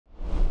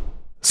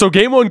So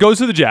game one goes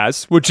to the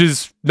Jazz, which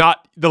is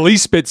not the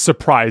least bit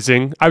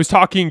surprising. I was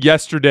talking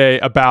yesterday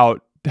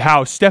about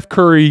how Steph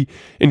Curry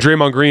and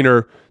Draymond Green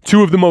are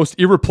two of the most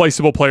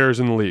irreplaceable players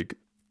in the league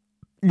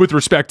with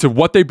respect to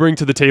what they bring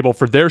to the table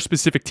for their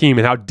specific team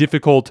and how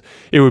difficult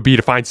it would be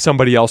to find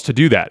somebody else to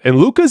do that. And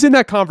Luka's in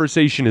that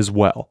conversation as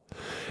well.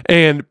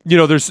 And, you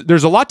know, there's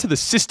a lot to the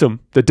system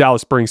that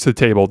Dallas brings to the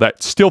table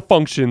that still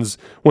functions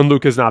when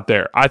Luka's not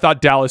there. I thought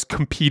Dallas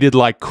competed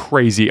like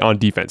crazy on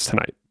defense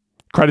tonight.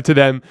 Credit to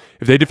them.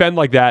 If they defend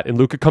like that and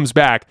Luka comes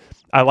back,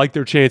 I like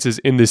their chances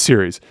in this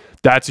series.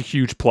 That's a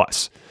huge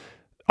plus.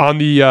 On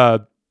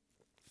the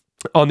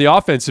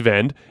offensive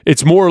end,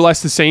 it's more or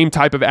less the same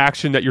type of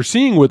action that you're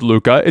seeing with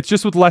Luka. It's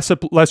just with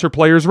lesser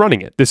players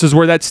running it. This is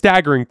where that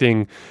staggering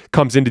thing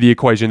comes into the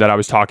equation that I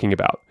was talking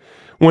about.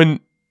 When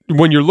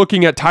you're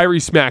looking at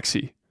Tyrese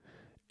Maxey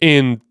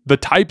in the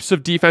types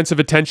of defensive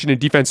attention and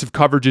defensive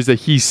coverages that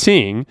he's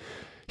seeing,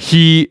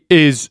 he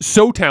is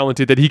so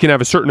talented that he can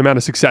have a certain amount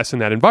of success in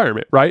that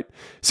environment, right?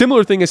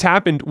 Similar thing has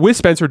happened with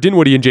Spencer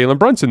Dinwiddie and Jalen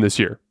Brunson this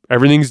year.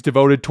 Everything's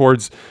devoted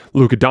towards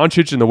Luka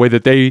Doncic and the way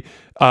that they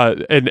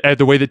and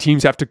the way that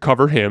teams have to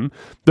cover him.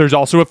 There's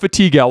also a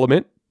fatigue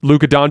element.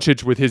 Luka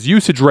Doncic, with his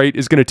usage rate,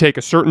 is going to take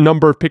a certain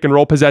number of pick and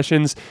roll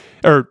possessions,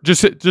 or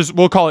just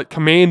we'll call it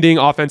commanding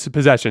offensive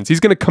possessions. He's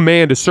going to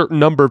command a certain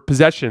number of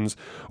possessions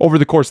over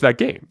the course of that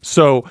game.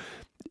 So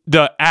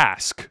the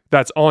ask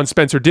that's on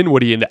Spencer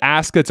Dinwiddie and the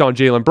ask that's on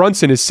Jalen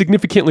Brunson is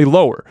significantly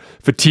lower.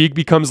 Fatigue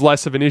becomes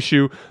less of an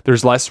issue.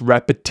 There's less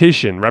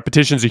repetition.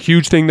 Repetition is a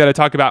huge thing that I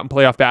talk about in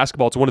playoff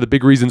basketball. It's one of the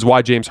big reasons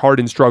why James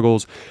Harden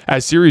struggles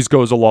as series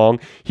goes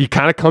along. He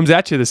kind of comes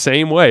at you the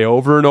same way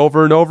over and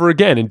over and over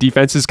again, and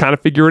defenses kind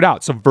of figure it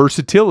out. So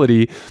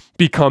versatility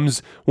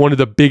becomes one of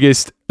the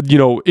biggest,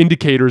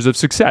 indicators of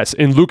success.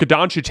 And Luka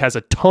Doncic has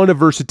a ton of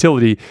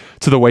versatility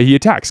to the way he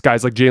attacks.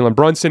 Guys like Jalen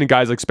Brunson and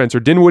guys like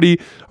Spencer Dinwiddie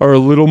are a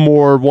little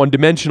more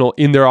one-dimensional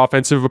in their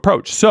offensive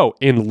approach. So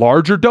in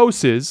larger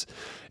doses,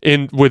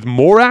 with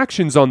more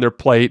actions on their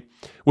plate,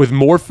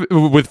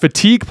 with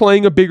fatigue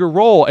playing a bigger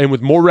role, and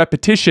with more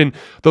repetition,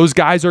 those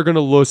guys are going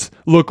to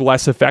look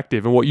less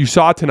effective. And what you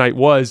saw tonight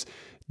was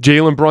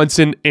Jalen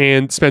Brunson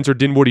and Spencer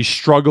Dinwiddie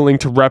struggling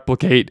to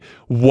replicate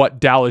what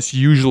Dallas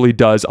usually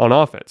does on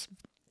offense.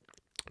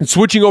 And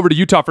switching over to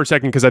Utah for a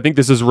second, because I think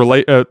this is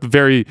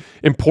very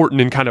important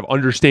in kind of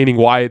understanding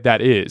why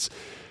that is.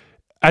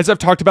 As I've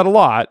talked about a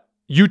lot,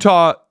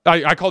 Utah,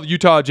 I call the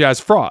Utah Jazz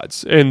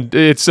frauds, and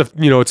it's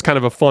kind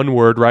of a fun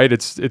word, right?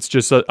 It's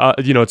just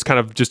it's kind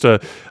of just a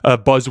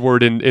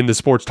buzzword in the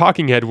sports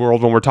talking head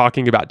world when we're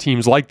talking about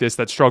teams like this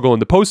that struggle in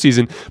the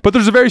postseason. But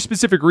there's a very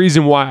specific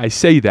reason why I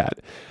say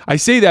that. I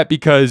say that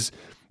because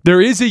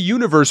there is a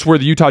universe where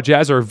the Utah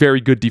Jazz are a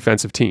very good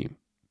defensive team,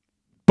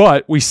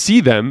 but we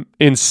see them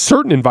in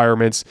certain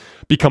environments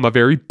become a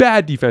very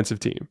bad defensive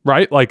team,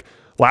 right? Like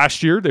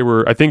last year, they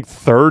were, I think,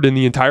 third in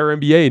the entire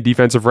NBA in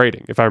defensive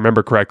rating, if I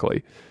remember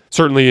correctly.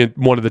 Certainly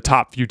one of the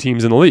top few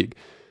teams in the league.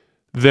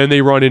 Then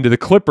they run into the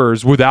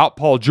Clippers without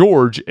Paul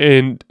George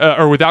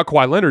or without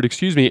Kawhi Leonard,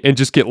 and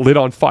just get lit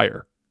on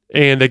fire.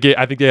 And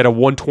I think they had a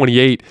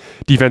 128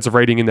 defensive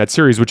rating in that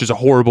series, which is a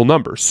horrible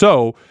number.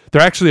 So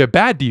they're actually a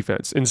bad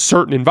defense in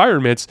certain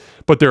environments,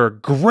 but they're a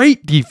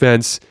great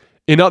defense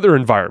in other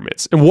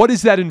environments. And what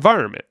is that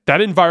environment? That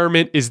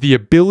environment is the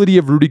ability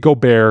of Rudy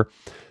Gobert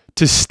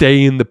to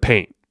stay in the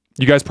paint.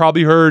 You guys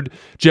probably heard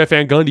Jeff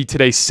Van Gundy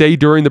today say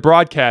during the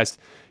broadcast,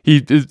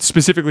 he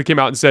specifically came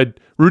out and said,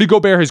 Rudy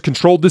Gobert has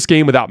controlled this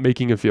game without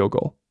making a field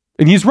goal.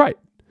 And he's right.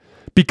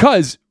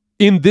 Because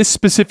in this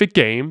specific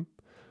game,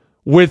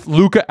 with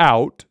Luka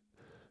out,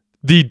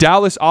 the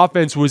Dallas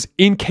offense was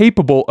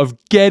incapable of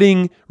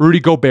getting Rudy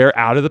Gobert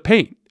out of the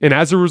paint. And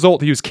as a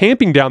result, he was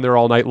camping down there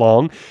all night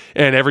long.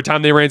 And every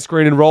time they ran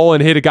screen and roll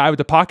and hit a guy with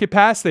a pocket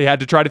pass, they had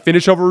to try to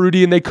finish over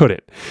Rudy, and they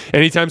couldn't.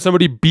 Anytime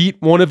somebody beat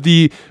one of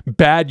the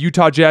bad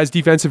Utah Jazz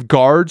defensive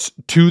guards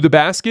to the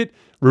basket,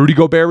 Rudy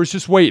Gobert was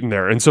just waiting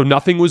there. And so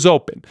nothing was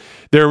open.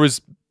 There was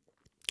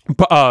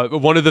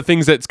one of the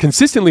things that's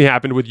consistently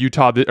happened with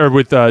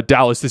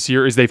Dallas this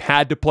year is they've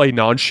had to play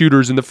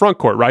non-shooters in the front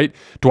court, right?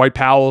 Dwight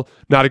Powell,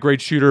 not a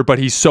great shooter, but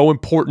he's so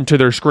important to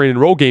their screen and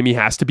roll game, he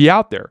has to be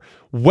out there.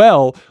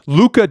 Well,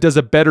 Luka does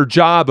a better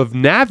job of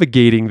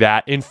navigating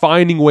that and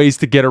finding ways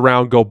to get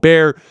around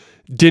Gobert.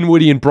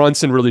 Dinwiddie and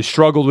Brunson really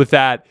struggled with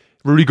that.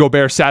 Rudy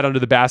Gobert sat under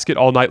the basket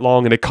all night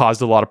long, and it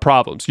caused a lot of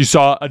problems. You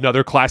saw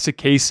another classic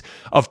case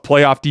of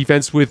playoff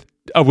defense with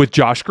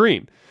Josh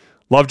Green.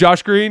 Love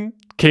Josh Green.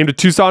 Came to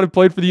Tucson and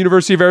played for the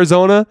University of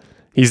Arizona.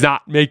 He's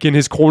not making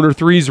his corner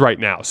threes right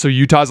now. So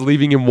Utah's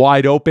leaving him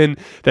wide open.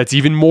 That's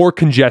even more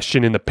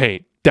congestion in the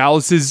paint.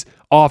 Dallas's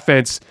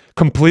offense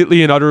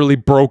completely and utterly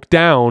broke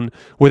down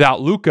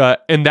without Luka.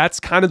 And that's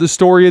kind of the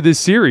story of this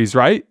series,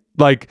 right?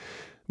 Like,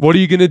 what are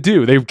you going to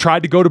do? They've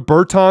tried to go to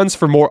Bertans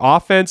for more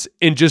offense,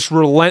 and just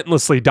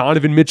relentlessly,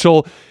 Donovan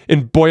Mitchell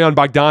and Bojan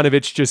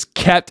Bogdanovic just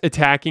kept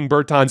attacking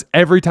Bertans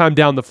every time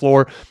down the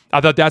floor. I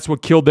thought that's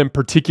what killed them,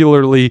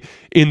 particularly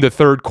in the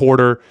third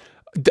quarter.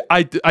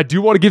 I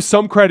do want to give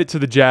some credit to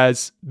the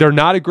Jazz. They're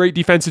not a great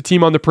defensive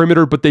team on the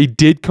perimeter, but they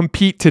did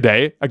compete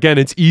today. Again,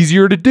 it's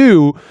easier to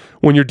do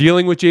when you're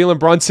dealing with Jalen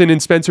Brunson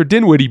and Spencer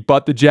Dinwiddie,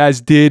 but the Jazz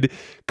did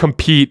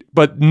compete.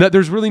 But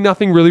there's really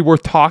nothing really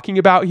worth talking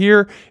about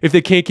here if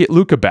they can't get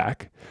Luka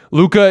back.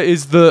 Luka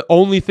is the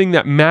only thing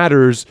that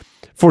matters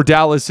for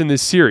Dallas in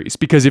this series,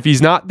 because if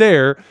he's not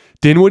there,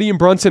 Dinwiddie and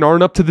Brunson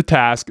aren't up to the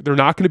task. They're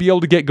not going to be able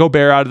to get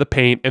Gobert out of the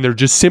paint, and they're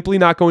just simply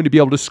not going to be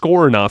able to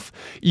score enough.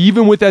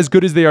 Even with as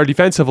good as they are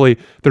defensively,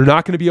 they're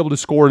not going to be able to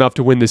score enough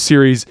to win this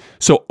series.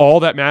 So all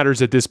that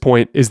matters at this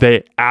point is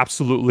they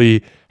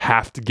absolutely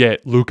have to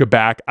get Luka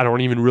back. I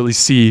don't even really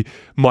see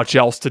much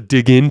else to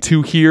dig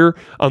into here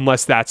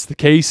unless that's the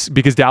case,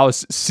 because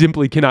Dallas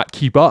simply cannot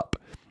keep up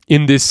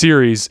in this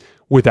series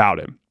without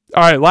him.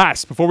 All right,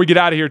 last, before we get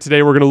out of here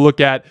today, we're going to look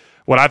at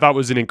what I thought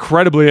was an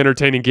incredibly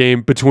entertaining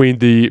game between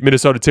the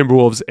Minnesota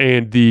Timberwolves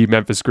and the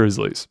Memphis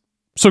Grizzlies.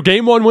 So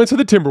game one went to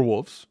the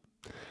Timberwolves.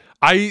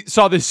 I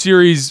saw this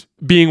series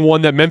being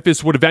one that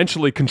Memphis would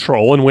eventually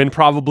control and win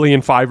probably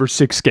in 5 or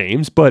 6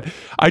 games. But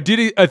I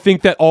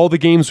think that all the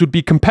games would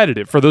be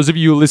competitive. For those of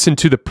you who listened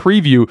to the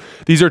preview,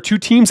 these are two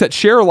teams that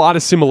share a lot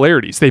of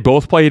similarities. They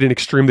both play at an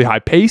extremely high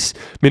pace.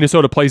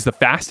 Minnesota plays the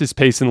fastest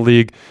pace in the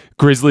league.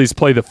 Grizzlies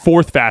play the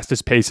 4th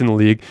fastest pace in the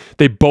league.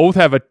 They both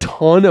have a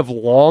ton of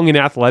long and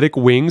athletic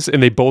wings,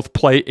 and they both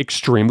play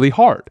extremely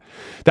hard.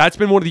 That's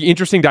been one of the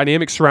interesting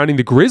dynamics surrounding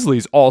the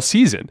Grizzlies all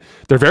season.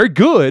 They're very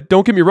good.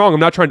 Don't get me wrong. I'm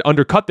not trying to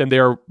undercut them. They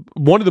are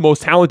one of the most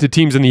talented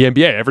teams in the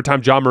NBA. Every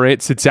time Ja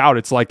Morant sits out,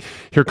 it's like,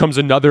 here comes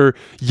another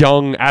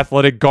young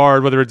athletic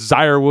guard, whether it's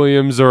Zaire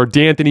Williams or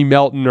D'Anthony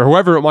Melton or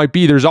whoever it might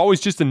be. There's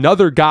always just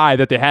another guy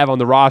that they have on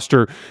the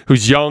roster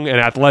who's young and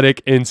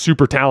athletic and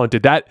super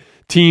talented. That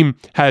team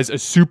has a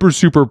super,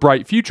 super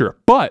bright future.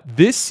 But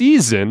this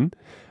season,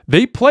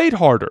 they played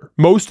harder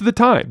most of the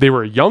time. They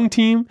were a young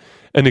team,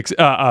 an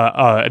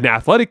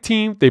athletic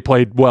team. They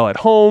played well at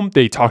home.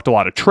 They talked a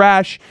lot of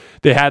trash.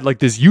 They had like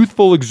this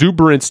youthful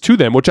exuberance to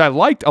them, which I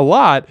liked a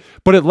lot,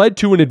 but it led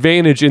to an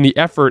advantage in the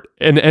effort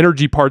and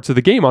energy parts of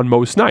the game on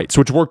most nights,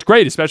 which worked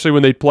great, especially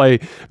when they play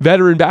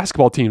veteran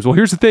basketball teams. Well,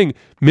 here's the thing.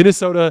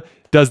 Minnesota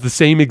does the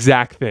same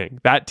exact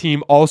thing. That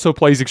team also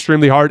plays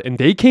extremely hard, and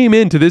they came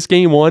into this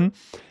game one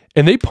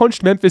and they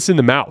punched Memphis in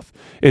the mouth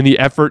in the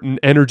effort and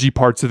energy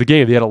parts of the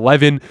game. They had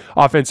 11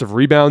 offensive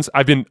rebounds.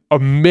 I've been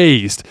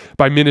amazed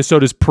by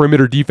Minnesota's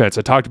perimeter defense.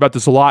 I talked about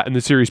this a lot in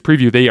the series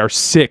preview. They are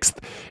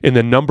 6th in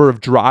the number of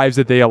drives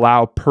that they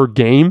allow per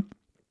game,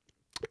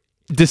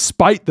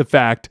 despite the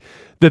fact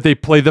that they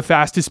play the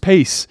fastest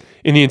pace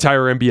in the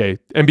entire NBA.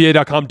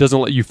 NBA.com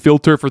doesn't let you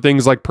filter for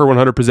things like per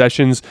 100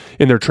 possessions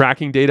in their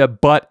tracking data,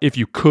 but if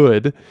you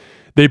could,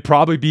 they'd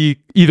probably be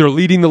either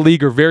leading the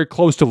league or very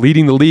close to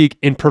leading the league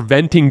in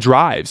preventing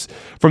drives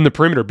from the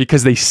perimeter,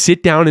 because they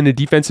sit down in a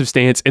defensive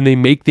stance and they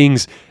make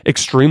things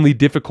extremely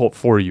difficult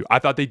for you. I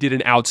thought they did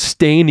an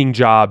outstanding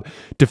job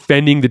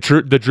defending the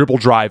dribble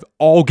drive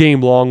all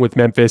game long with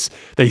Memphis.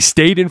 They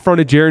stayed in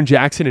front of Jaren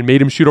Jackson and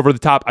made him shoot over the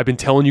top. I've been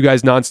telling you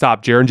guys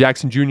nonstop, Jaren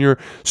Jackson Jr.,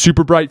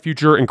 super bright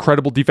future,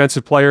 incredible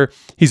defensive player.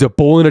 He's a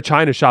bull in a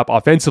china shop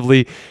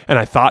offensively, and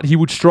I thought he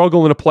would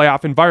struggle in a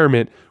playoff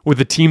environment with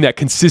a team that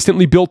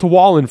consistently built a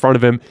wall in front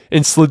of him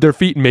and slid their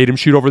feet and made him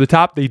shoot over the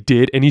top. They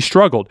did, and he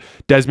struggled.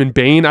 Desmond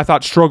Bane, I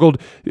thought,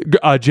 struggled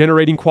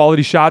generating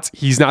quality shots.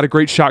 He's not a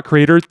great shot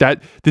creator.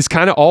 This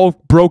kind of all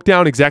broke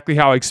down exactly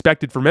how I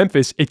expected for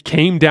Memphis. It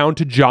came down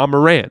to Ja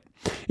Morant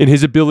and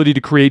his ability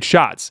to create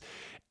shots.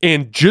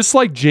 And just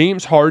like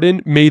James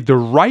Harden made the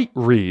right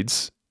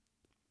reads,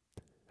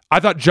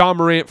 I thought Ja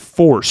Morant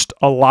forced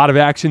a lot of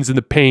actions in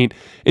the paint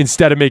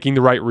instead of making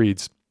the right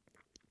reads.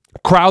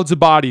 Crowds of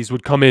bodies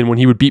would come in when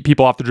he would beat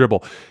people off the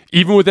dribble.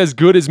 Even with as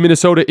good as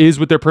Minnesota is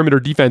with their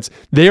perimeter defense,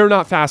 they are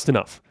not fast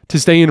enough to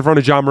stay in front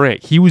of Ja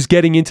Morant. He was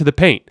getting into the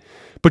paint.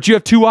 But you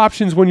have 2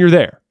 options when you're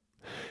there.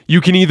 You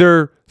can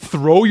either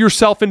throw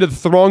yourself into the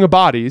throng of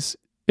bodies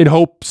in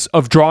hopes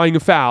of drawing a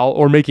foul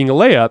or making a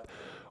layup,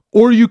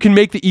 or you can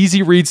make the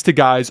easy reads to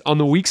guys on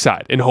the weak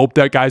side and hope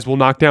that guys will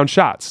knock down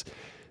shots.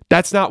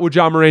 That's not what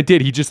Ja Morant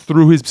did. He just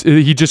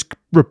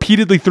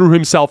repeatedly threw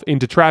himself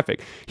into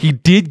traffic. He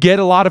did get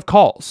a lot of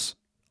calls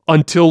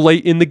until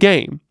late in the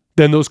game.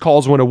 Then those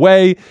calls went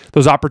away,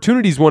 those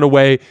opportunities went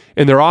away,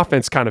 and their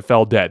offense kind of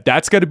fell dead.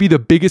 That's got to be the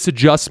biggest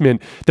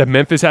adjustment that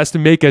Memphis has to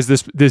make as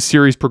this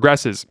series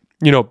progresses.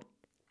 You know,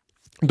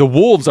 the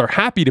Wolves are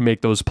happy to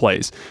make those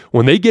plays.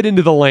 When they get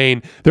into the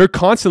lane, they're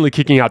constantly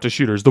kicking out to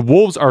shooters. The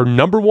Wolves are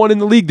number 1 in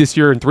the league this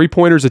year in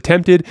 3-pointers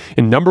attempted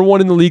and number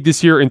 1 in the league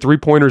this year in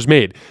 3-pointers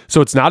made.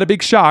 So it's not a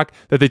big shock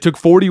that they took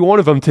 41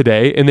 of them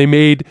today and they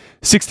made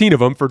 16 of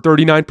them for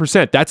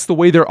 39%. That's the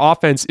way their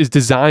offense is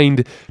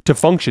designed to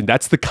function.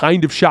 That's the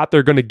kind of shot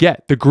they're going to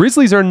get. The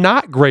Grizzlies are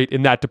not great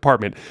in that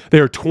department. They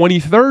are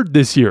 23rd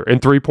this year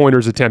in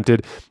 3-pointers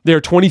attempted. They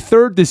are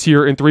 23rd this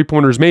year in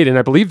 3-pointers made, and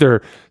I believe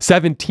they're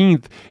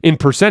 17th in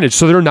percentage percentage.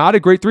 So they're not a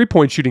great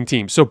three-point shooting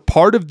team. So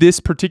part of this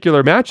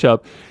particular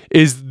matchup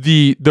is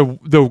the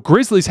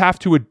Grizzlies have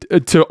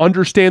to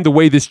understand the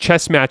way this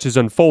chess match is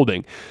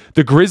unfolding.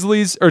 The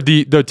Grizzlies or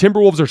the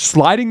Timberwolves are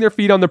sliding their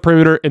feet on the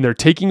perimeter, and they're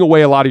taking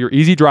away a lot of your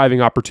easy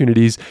driving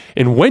opportunities.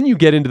 And when you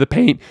get into the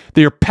paint,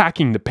 they are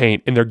packing the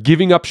paint and they're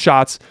giving up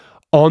shots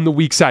on the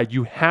weak side.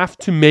 You have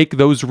to make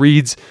those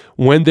reads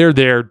when they're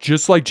there,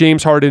 just like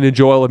James Harden and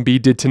Joel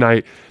Embiid did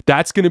tonight.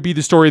 That's going to be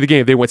the story of the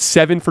game. They went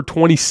 7 for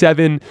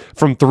 27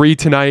 from 3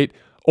 tonight,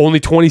 only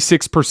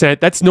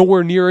 26%. That's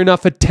nowhere near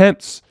enough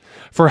attempts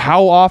for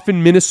how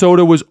often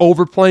Minnesota was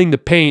overplaying the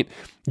paint.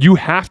 You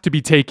have to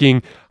be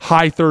taking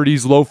high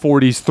 30s, low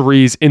 40s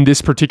threes in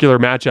this particular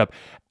matchup.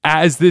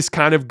 As this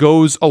kind of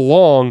goes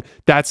along,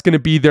 that's going to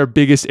be their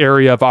biggest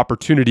area of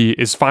opportunity,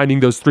 is finding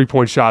those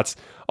three-point shots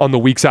on the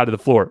weak side of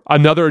the floor.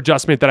 Another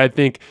adjustment that I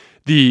think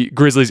the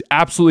Grizzlies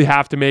absolutely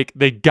have to make,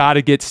 they got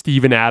to get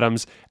Steven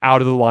Adams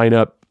out of the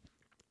lineup.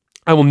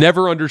 I will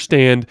never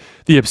understand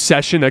the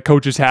obsession that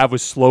coaches have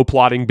with slow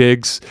plotting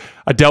bigs.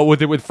 I dealt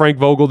with it with Frank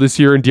Vogel this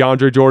year and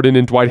DeAndre Jordan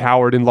and Dwight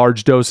Howard in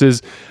large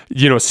doses.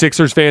 You know,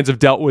 Sixers fans have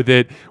dealt with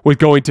it with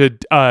going to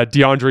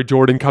DeAndre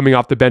Jordan coming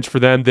off the bench for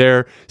them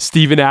there.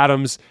 Steven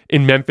Adams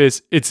in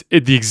Memphis, it's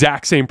the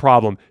exact same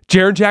problem.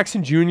 Jaren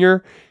Jackson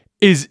Jr.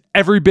 is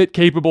every bit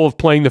capable of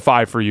playing the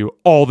 5 for you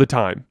all the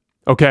time.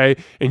 Okay?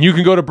 And you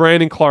can go to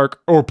Brandon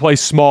Clark or play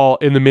small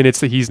in the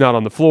minutes that he's not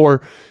on the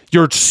floor.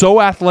 You're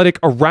so athletic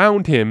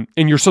around him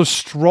and you're so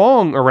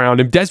strong around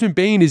him. Desmond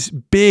Bane is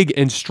big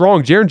and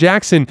strong. Jaren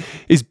Jackson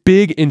is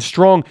big and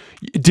strong.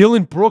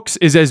 Dylan Brooks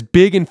is as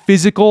big and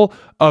physical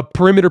a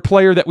perimeter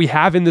player that we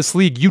have in this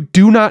league. You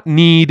do not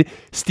need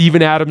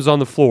Steven Adams on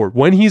the floor.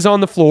 When he's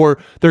on the floor,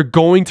 they're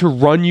going to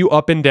run you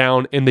up and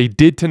down, and they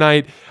did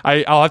tonight.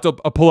 I'll have to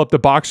pull up the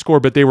box score,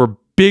 but they were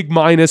big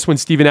minus when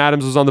Steven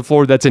Adams was on the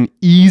floor. That's an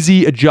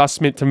easy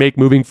adjustment to make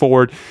moving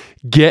forward.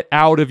 Get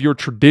out of your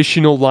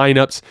traditional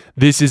lineups.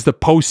 This is the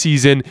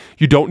postseason.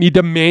 You don't need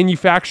to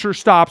manufacture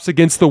stops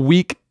against the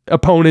weak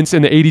opponents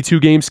in the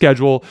 82-game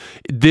schedule.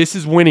 This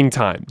is winning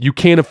time. You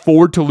can't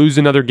afford to lose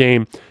another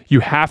game. You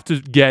have to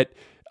get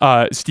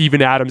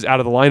Steven Adams out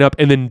of the lineup,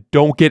 and then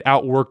don't get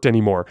outworked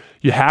anymore.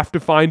 You have to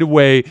find a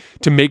way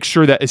to make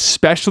sure that,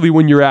 especially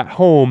when you're at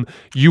home,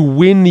 you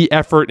win the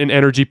effort and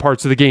energy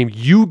parts of the game.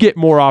 You get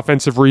more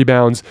offensive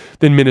rebounds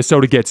than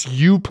Minnesota gets.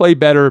 You play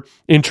better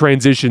in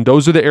transition.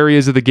 Those are the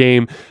areas of the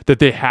game that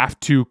they have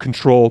to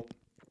control.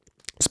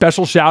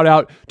 Special shout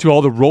out to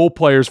all the role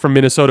players from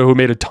Minnesota who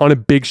made a ton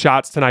of big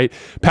shots tonight.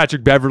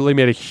 Patrick Beverley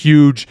made a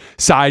huge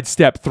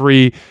sidestep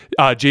 3.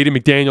 Jaden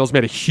McDaniels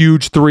made a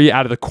huge 3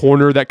 out of the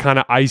corner that kind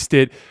of iced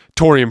it.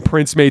 Taurean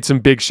Prince made some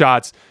big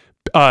shots.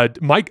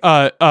 Malik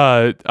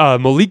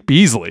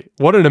Beasley,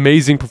 what an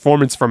amazing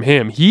performance from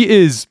him. He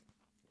is,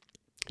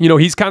 you know,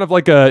 he's kind of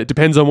like a,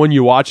 depends on when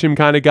you watch him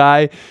kind of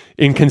guy.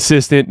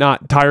 Inconsistent,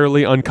 not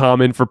entirely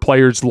uncommon for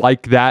players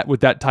like that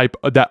with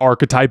that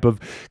archetype of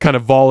kind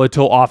of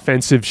volatile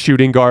offensive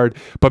shooting guard.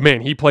 But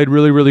man, he played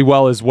really, really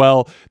well as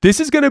well. This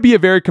is going to be a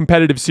very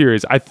competitive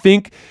series. I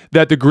think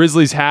that the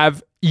Grizzlies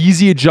have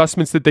easy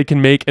adjustments that they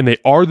can make, and they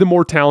are the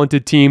more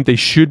talented team. They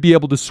should be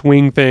able to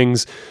swing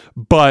things,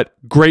 but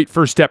great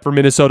first step for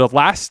Minnesota.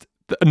 Last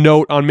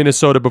note on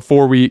Minnesota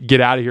before we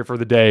get out of here for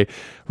the day.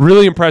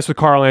 Really impressed with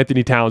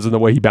karl-Anthony Towns and the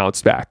way he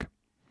bounced back.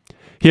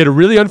 He had a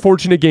really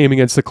unfortunate game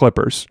against the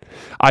Clippers.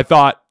 I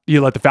thought he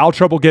let the foul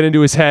trouble get into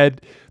his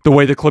head. The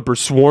way the Clippers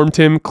swarmed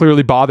him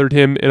clearly bothered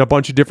him in a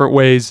bunch of different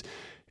ways.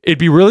 It'd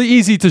be really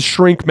easy to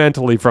shrink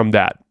mentally from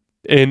that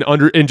and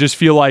just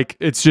feel like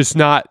it's just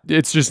not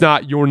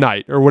your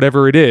night or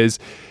whatever it is.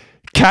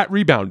 Cat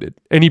rebounded,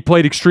 and he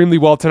played extremely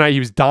well tonight. He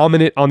was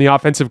dominant on the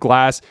offensive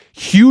glass.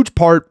 Huge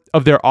part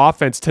of their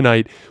offense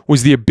tonight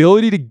was the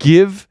ability to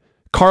give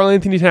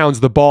karl-Anthony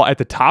Towns the ball at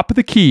the top of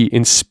the key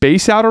and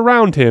space out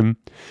around him,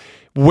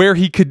 where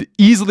he could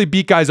easily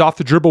beat guys off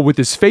the dribble with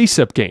his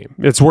face-up game.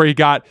 It's where he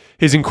got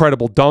his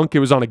incredible dunk. It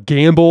was on a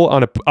gamble,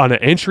 on an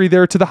entry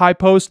there to the high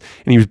post,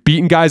 and he was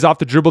beating guys off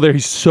the dribble there.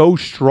 He's so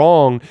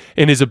strong,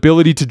 and his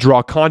ability to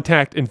draw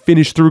contact and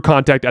finish through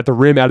contact at the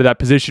rim out of that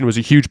position was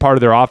a huge part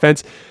of their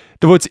offense.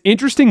 What's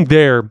interesting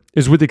there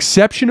is, with the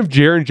exception of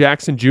Jaren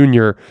Jackson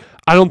Jr.,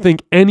 I don't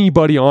think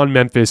anybody on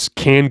Memphis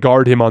can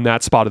guard him on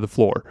that spot of the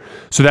floor.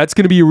 So that's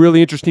going to be a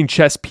really interesting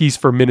chess piece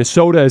for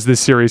Minnesota as this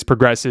series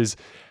progresses.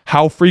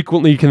 How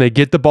frequently can they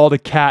get the ball to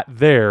Cat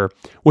there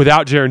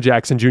without Jaren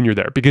Jackson Jr.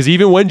 there? Because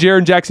even when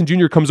Jaren Jackson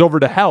Jr. comes over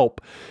to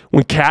help,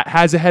 when Cat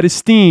has a head of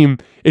steam,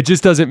 it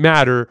just doesn't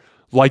matter,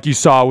 like you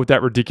saw with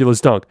that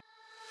ridiculous dunk.